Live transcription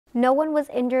No one was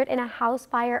injured in a house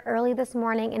fire early this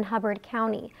morning in Hubbard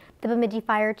County. The Bemidji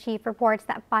fire chief reports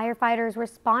that firefighters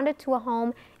responded to a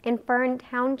home in Fern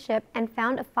Township and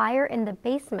found a fire in the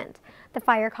basement. The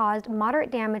fire caused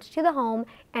moderate damage to the home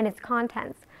and its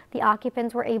contents. The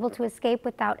occupants were able to escape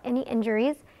without any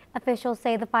injuries. Officials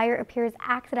say the fire appears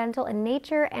accidental in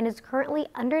nature and is currently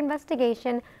under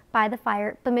investigation by the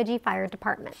Bemidji Fire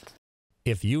Department.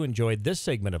 If you enjoyed this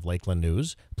segment of Lakeland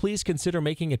News, please consider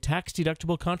making a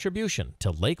tax-deductible contribution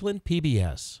to Lakeland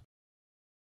PBS.